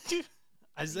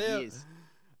 Isaiah,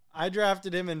 I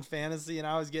drafted him in fantasy, and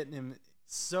I was getting him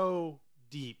so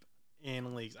deep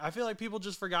in leagues. I feel like people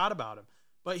just forgot about him.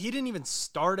 But he didn't even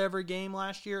start every game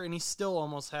last year, and he still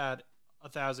almost had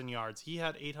 1,000 yards. He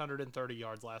had 830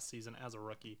 yards last season as a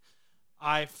rookie.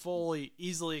 I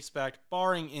easily expect,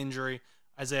 barring injury,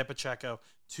 Isaiah Pacheco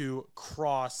to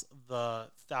cross the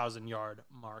 1,000-yard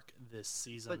mark this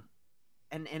season.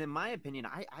 And in my opinion,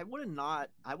 I would not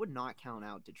count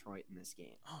out Detroit in this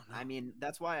game. Oh, no. I mean,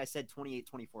 that's why I said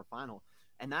 28-24 final.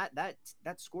 And that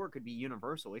score could be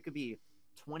universal. It could be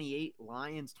 28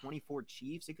 Lions, 24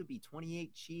 Chiefs. It could be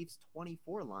 28 Chiefs,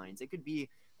 24 Lions. It could be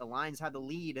the Lions have the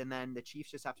lead, and then the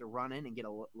Chiefs just have to run in and get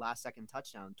a last-second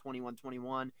touchdown,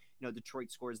 21-21.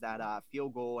 Detroit scores that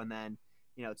field goal, and then,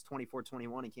 it's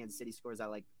 24-21, and Kansas City scores that,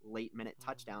 late-minute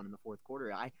touchdown in the fourth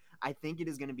quarter. I think it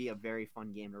is going to be a very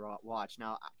fun game to watch.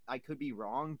 Now, I could be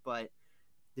wrong, but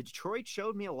the Detroit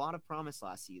showed me a lot of promise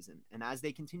last season, and as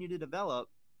they continue to develop,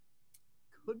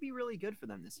 could be really good for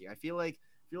them this year. I feel like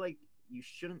you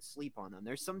shouldn't sleep on them.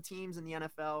 There's some teams in the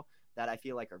NFL that I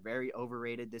feel like are very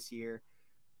overrated this year,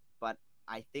 but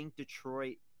I think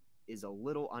Detroit is a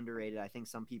little underrated. I think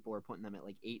some people are putting them at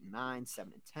 8-9,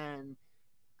 7-10.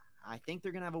 I think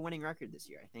they're going to have a winning record this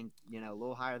year. I think, a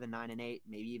little higher than 9-8,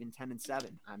 maybe even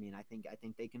 10-7. I mean, I think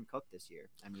they can cook this year.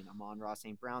 I mean, Amon-Ra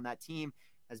St. Brown, that team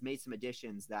has made some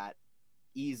additions that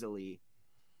easily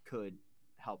could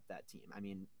help that team. I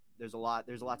mean, there's a lot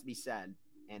to be said.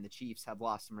 And the Chiefs have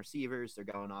lost some receivers. They're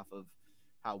going off of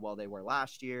how well they were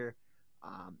last year.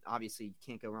 Obviously, you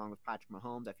can't go wrong with Patrick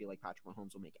Mahomes. I feel like Patrick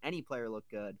Mahomes will make any player look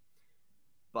good.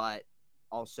 But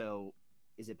also,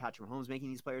 is it Patrick Mahomes making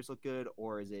these players look good,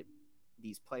 or is it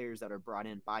these players that are brought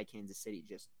in by Kansas City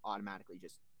just automatically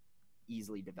just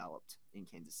easily developed in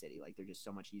Kansas City? They're just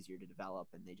so much easier to develop,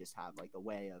 and they just have the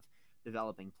way of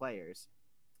developing players,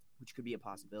 which could be a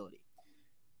possibility.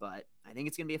 But I think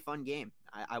it's going to be a fun game.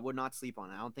 I would not sleep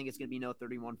on it. I don't think it's going to be no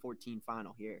 31-14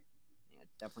 final here. Yeah,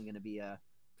 it's definitely going to be a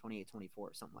 28-24 or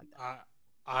something like that.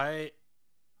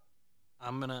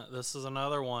 This is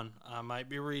another one. I might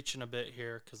be reaching a bit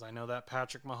here because I know that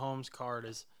Patrick Mahomes card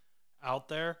is out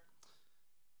there.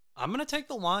 I'm going to take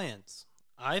the Lions.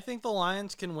 I think the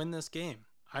Lions can win this game.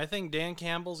 I think Dan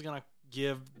Campbell's going to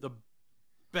give the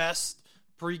best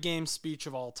pregame speech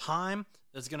of all time.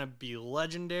 That's going to be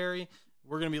legendary.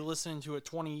 We're going to be listening to it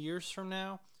 20 years from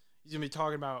now. He's going to be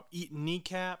talking about eating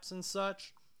kneecaps and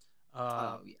such.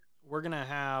 Yeah. We're going to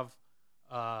have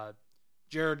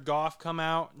Jared Goff come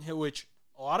out, which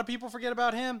a lot of people forget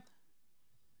about him.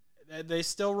 They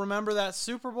still remember that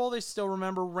Super Bowl. They still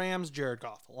remember Rams Jared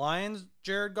Goff. Lions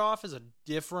Jared Goff is a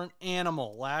different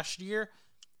animal. Last year,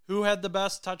 who had the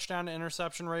best touchdown to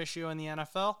interception ratio in the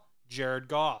NFL? Jared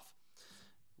Goff.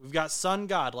 We've got Sun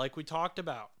God, like we talked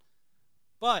about.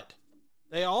 But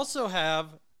they also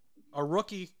have a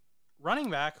rookie running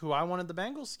back who I wanted the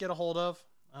Bengals to get a hold of,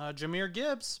 Jahmyr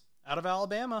Gibbs out of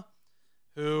Alabama,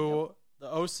 who the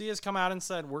OC has come out and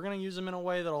said, we're going to use him in a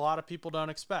way that a lot of people don't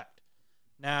expect.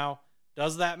 Now,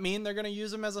 does that mean they're going to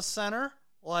use him as a center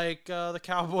like the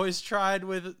Cowboys tried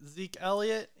with Zeke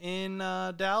Elliott in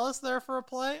Dallas there for a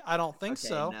play? I don't think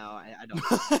so. No, I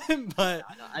don't. But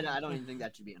I don't even think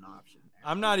that should be an option.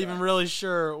 I'm not even really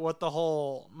sure what the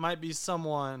whole might be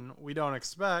someone we don't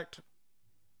expect,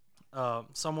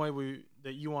 some way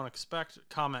that you won't expect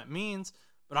comment means,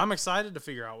 but I'm excited to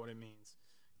figure out what it means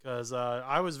because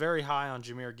I was very high on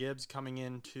Jahmyr Gibbs coming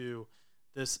into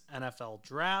this NFL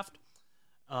draft.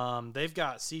 They've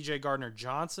got C.J.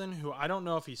 Gardner-Johnson, who I don't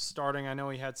know if he's starting. I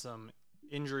know he had some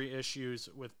injury issues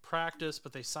with practice,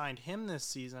 but they signed him this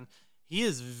season. He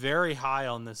is very high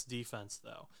on this defense,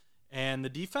 though. And the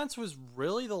defense was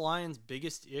really the Lions'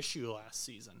 biggest issue last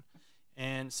season.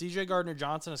 And C.J.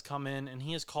 Gardner-Johnson has come in, and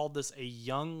he has called this a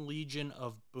young legion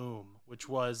of boom, which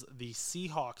was the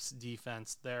Seahawks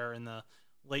defense there in the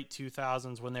late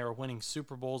 2000s when they were winning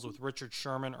Super Bowls with Richard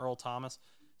Sherman, Earl Thomas.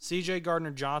 C.J.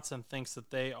 Gardner-Johnson thinks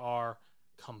that they are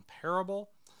comparable,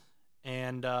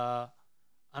 and I'm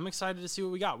excited to see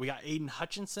what we got. We got Aiden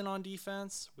Hutchinson on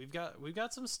defense. We've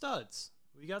got some studs.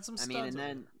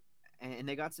 And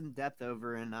they got some depth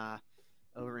over in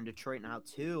Detroit now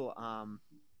too.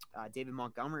 David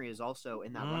Montgomery is also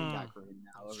in that running back room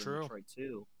now over in Detroit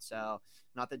too. So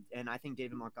and I think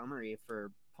David Montgomery,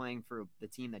 for playing for the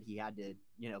team that he had to,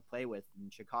 play with in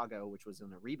Chicago, which was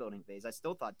in a rebuilding phase, I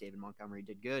still thought David Montgomery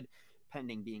did good,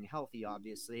 pending being healthy,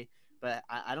 obviously. But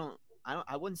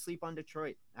I wouldn't sleep on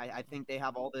Detroit. I think they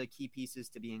have all the key pieces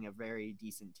to being a very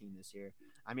decent team this year.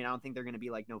 I mean, I don't think they're going to be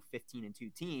like no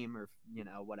 15-2 team or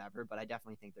whatever, but I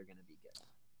definitely think they're going to be good.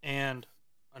 And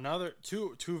another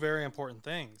two very important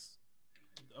things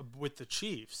with the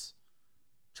Chiefs.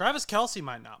 Travis Kelce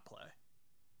might not play.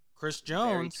 Chris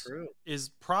Jones is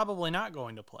probably not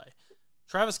going to play.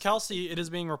 Travis Kelce, it is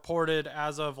being reported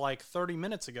as of like 30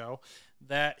 minutes ago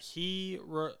that he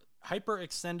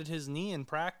hyperextended his knee in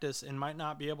practice and might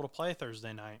not be able to play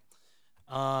Thursday night.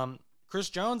 Chris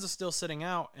Jones is still sitting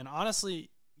out, and honestly,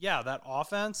 yeah, that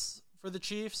offense for the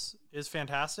Chiefs is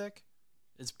fantastic.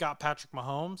 It's got Patrick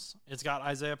Mahomes. It's got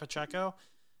Isaiah Pacheco.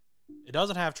 It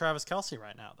doesn't have Travis Kelce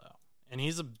right now, though, and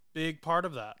he's a big part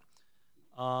of that.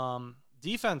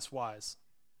 Defense-wise,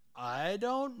 I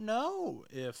don't know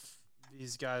if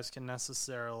these guys can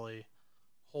necessarily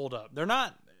hold up. They're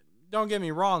not, don't get me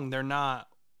wrong, they're not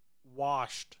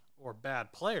washed or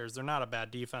bad players. They're not a bad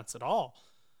defense at all.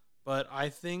 But I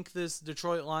think this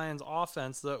Detroit Lions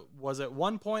offense that was at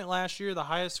one point last year the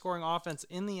highest scoring offense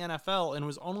in the NFL and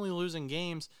was only losing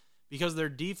games because their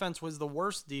defense was the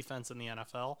worst defense in the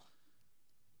NFL,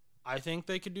 I think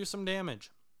they could do some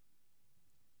damage.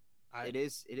 It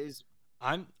is.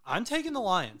 I'm taking the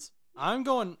Lions. I'm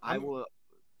going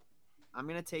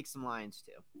to take some Lions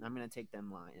too. I'm going to take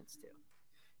them Lions too.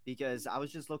 Because I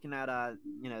was just looking at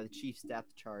the Chiefs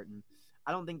depth chart, and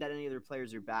I don't think that any of their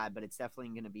players are bad, but it's definitely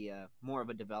going to be more of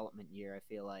a development year, I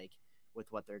feel like, with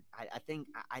what they're I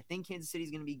think Kansas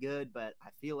City's going to be good, but I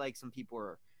feel like some people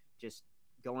are just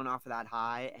going off of that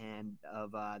high and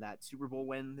of that Super Bowl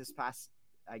win this past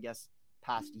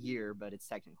year, but it's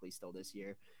technically still this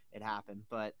year it happened.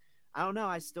 But I don't know.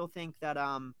 I still think that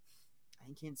I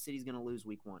think Kansas City's going to lose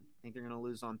week 1. I think they're going to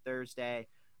lose on Thursday.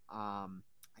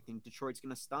 I think Detroit's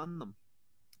going to stun them.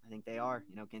 I think they are.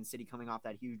 Kansas City coming off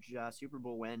that huge Super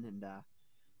Bowl win, and I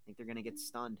think they're going to get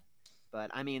stunned. But,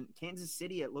 I mean, Kansas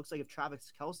City, it looks like if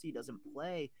Travis Kelce doesn't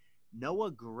play, Noah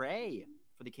Gray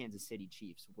for the Kansas City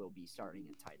Chiefs will be starting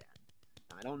at tight end.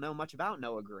 Now, I don't know much about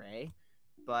Noah Gray,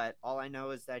 but all I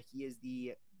know is that he is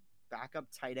the backup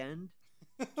tight end,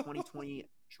 2020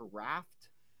 draft,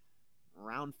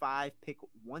 round 5, pick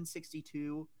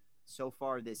 162. So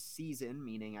far this season,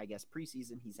 meaning I guess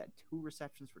preseason, he's had 2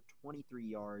 receptions for 23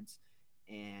 yards,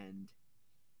 and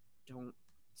don't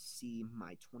see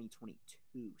my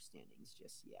 2022 standings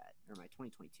just yet, or my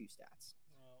 2022 stats.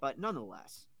 But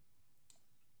nonetheless,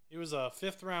 he was a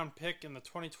 5th round pick in the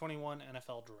 2021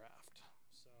 NFL draft.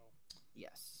 So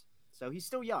yes, so he's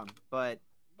still young, but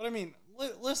I mean,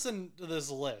 listen to this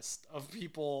list of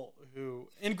people who,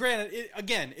 and granted,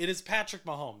 it is Patrick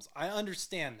Mahomes. I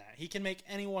understand that. He can make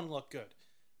anyone look good.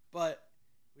 But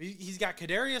he's got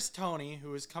Kadarius Toney,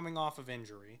 who is coming off of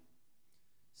injury,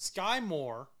 Sky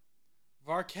Moore,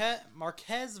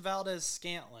 Marquez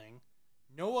Valdez-Scantling,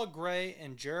 Noah Gray,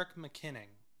 and Jerick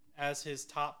McKinnon as his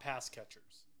top pass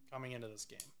catchers coming into this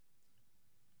game.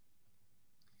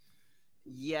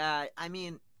 Yeah, I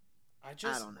mean, I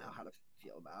don't know how to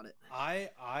feel about it.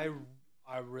 I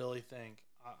really think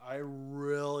I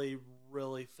really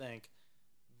think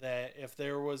that if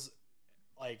there was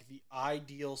like the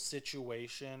ideal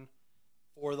situation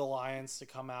for the Lions to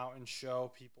come out and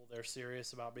show people they're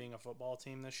serious about being a football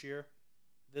team this year,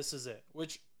 this is it.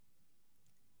 Which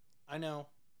I know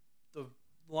the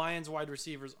Lions wide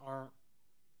receivers aren't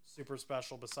super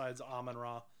special besides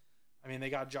Amon-Ra. I mean, they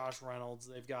got Josh Reynolds,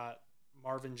 they've got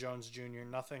Marvin Jones Jr.,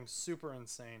 nothing super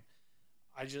insane.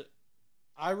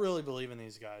 I really believe in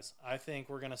these guys. I think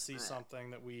we're going to see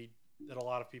something that a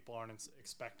lot of people aren't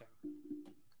expecting.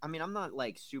 I mean, I'm not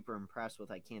like super impressed with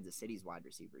like Kansas City's wide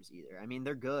receivers either. I mean,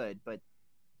 they're good, but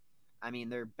I mean,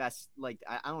 their best, like,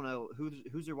 I don't know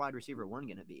who's their wide receiver 1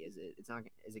 going to be. Is it going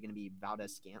to be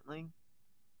Valdez-Scantling?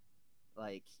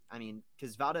 Like, I mean,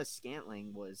 because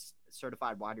Valdez-Scantling was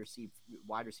certified wide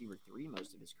receiver 3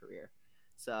 most of his career.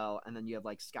 So, and then you have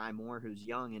like Sky Moore, who's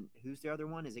young, and who's the other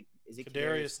one? Is it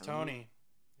Kadarius Toney,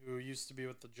 who used to be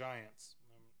with the Giants?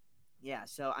 Yeah.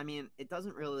 So, I mean, it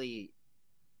doesn't really.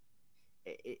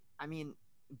 I mean,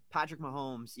 Patrick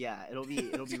Mahomes. Yeah, it'll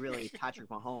be really Patrick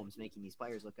Mahomes making these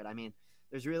players look good. I mean,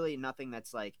 there's really nothing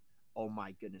that's like, oh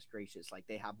my goodness gracious, like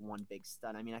they have one big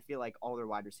stud. I mean, I feel like all their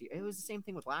wide receivers. It was the same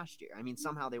thing with last year. I mean,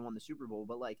 somehow they won the Super Bowl,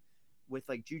 but like with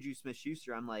like Juju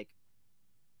Smith-Schuster, I'm like,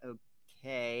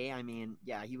 okay. I mean,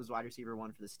 yeah, he was wide receiver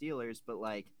 1 for the Steelers, but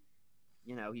like,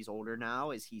 he's older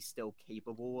now. Is he still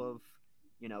capable of,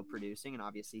 producing? And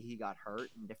obviously he got hurt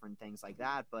and different things like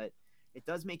that. But it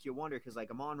does make you wonder because,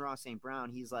 like, Amon-Ra St.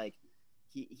 Brown, he's like,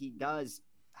 he does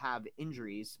have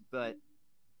injuries, but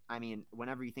I mean,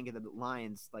 whenever you think of the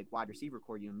Lions, like, wide receiver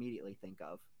core, you immediately think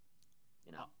of,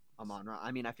 Amon-Ra.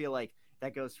 I mean, I feel like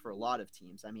that goes for a lot of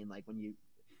teams. I mean, like, when you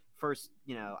first,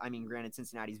 granted,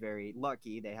 Cincinnati's very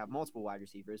lucky. They have multiple wide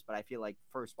receivers, but I feel like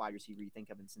first wide receiver you think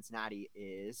of in Cincinnati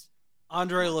is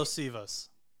Andre Losivas.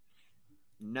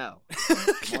 No.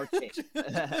 Mark Chase.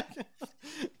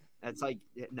 That's like,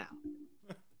 no.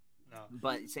 No.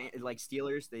 But like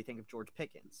Steelers, they think of George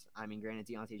Pickens. I mean, granted,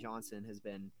 Deontay Johnson has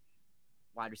been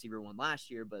wide receiver 1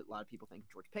 last year, but a lot of people think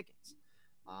of George Pickens.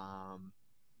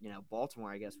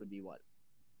 Baltimore, I guess, would be what?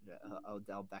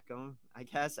 Odell Beckham, I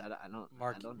guess. I don't know.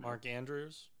 Mark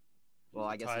Andrews. Well,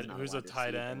 I guess who's a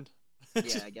tight end.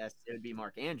 Yeah, I guess it would be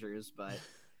Mark Andrews, but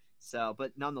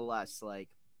nonetheless, like,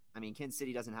 I mean, Kansas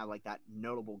City doesn't have like that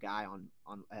notable guy on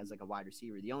as like a wide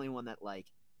receiver. The only one that, like,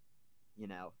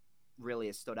 really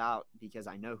has stood out because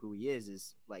I know who he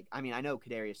is like, I mean, I know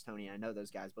Kadarius Toney, I know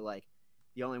those guys, but like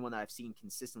the only one that I've seen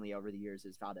consistently over the years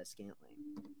is Valdez-Scantling.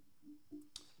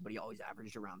 But he always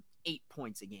averaged around 8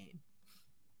 points a game.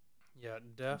 Yeah,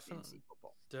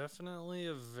 definitely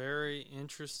a very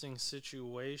interesting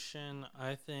situation.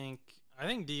 I think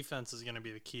defense is going to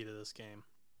be the key to this game.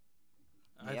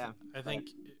 Yeah, I think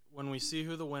when we see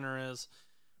who the winner is,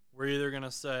 we're either going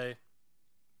to say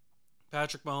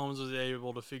Patrick Mahomes was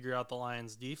able to figure out the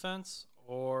Lions' defense,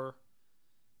 or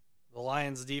the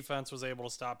Lions' defense was able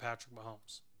to stop Patrick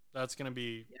Mahomes. That's going to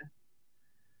be,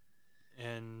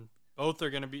 and both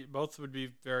would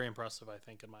be very impressive, I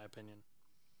think, in my opinion.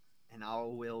 And I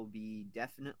will be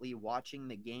definitely watching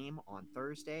the game on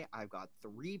Thursday. I've got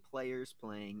 3 players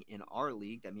playing in our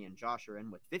league that me and Josh are in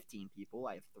with 15 people.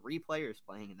 I have 3 players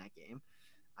playing in that game.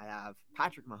 I have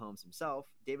Patrick Mahomes himself,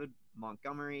 David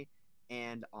Montgomery,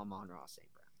 and Amon-Ra St.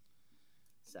 Brown.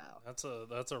 So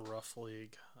that's a rough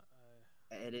league.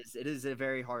 It is a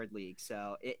very hard league.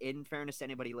 So in fairness to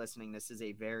anybody listening, this is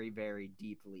a very, very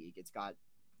deep league. It's got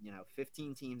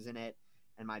 15 teams in it,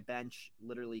 and my bench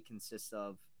literally consists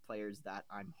of players that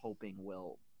I'm hoping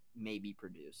will maybe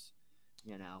produce.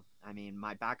 I mean,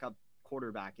 my backup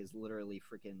quarterback is literally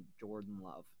freaking Jordan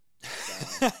Love.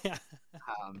 So,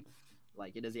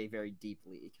 like, it is a very deep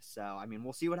league. So, I mean,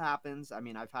 we'll see what happens. I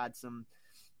mean, I've had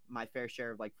my fair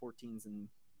share of like 14s, and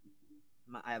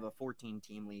I have a 14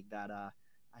 team league that I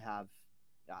have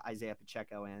Isaiah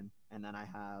Pacheco in, and then I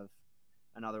have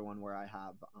another one where I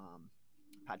have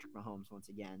Patrick Mahomes once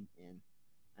again in.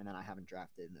 And then I haven't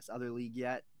drafted in this other league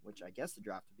yet, which I guess the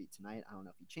draft would be tonight. I don't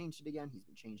know if he changed it again. He's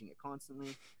been changing it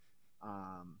constantly.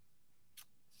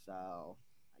 So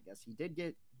I guess he did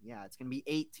get, it's going to be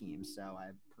 8 teams. So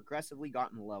I've progressively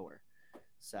gotten lower.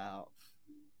 So,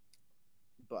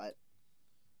 but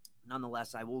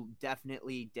nonetheless, I will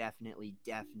definitely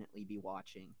be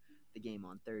watching the game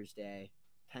on Thursday,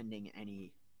 pending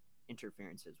any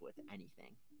interferences with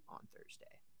anything on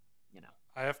Thursday.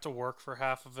 I have to work for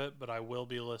half of it, but I will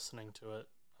be listening to it.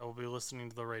 I will be listening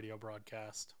to the radio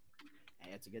broadcast.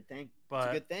 Hey, that's a good thing. But it's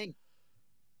a good thing.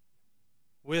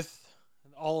 With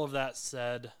all of that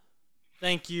said,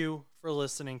 thank you for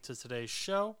listening to today's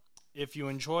show. If you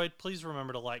enjoyed, please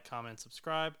remember to like, comment,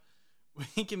 subscribe.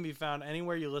 We can be found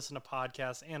anywhere you listen to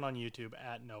podcasts and on YouTube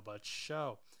at No But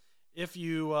Show. If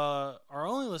you are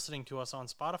only listening to us on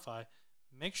Spotify,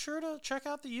 make sure to check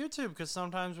out the YouTube, because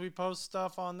sometimes we post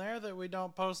stuff on there that we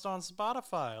don't post on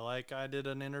Spotify. Like, I did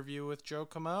an interview with Joe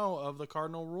Camo of the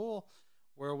Cardinal Rule,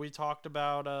 where we talked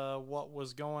about what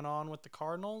was going on with the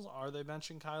Cardinals. Are they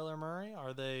benching Kyler Murray?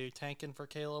 Are they tanking for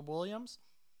Caleb Williams?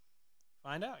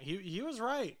 Find out. He was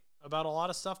right about a lot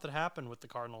of stuff that happened with the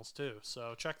Cardinals too.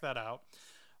 So check that out.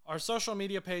 Our social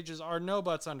media pages are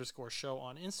NoButts_show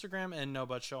on Instagram and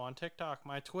NoButtsShow on TikTok.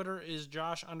 My Twitter is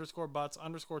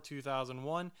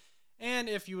Josh_Butts_2001. And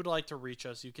if you would like to reach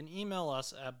us, you can email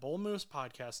us at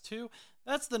bullmoosepodcast2.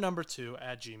 That's the number 2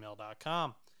 at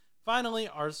gmail.com. Finally,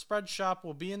 our spread shop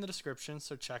will be in the description,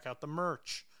 so check out the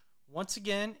merch. Once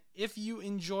again, if you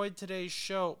enjoyed today's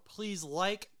show, please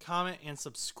like, comment, and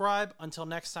subscribe. Until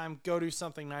next time, go do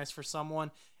something nice for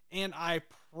someone. And I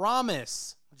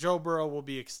promise Joe Burrow will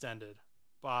be extended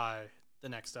by the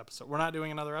next episode. We're not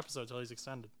doing another episode until he's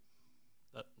extended.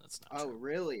 That's not true. Oh,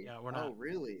 really? Yeah, we're not. Oh,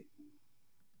 really?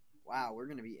 Wow,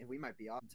 we might be off.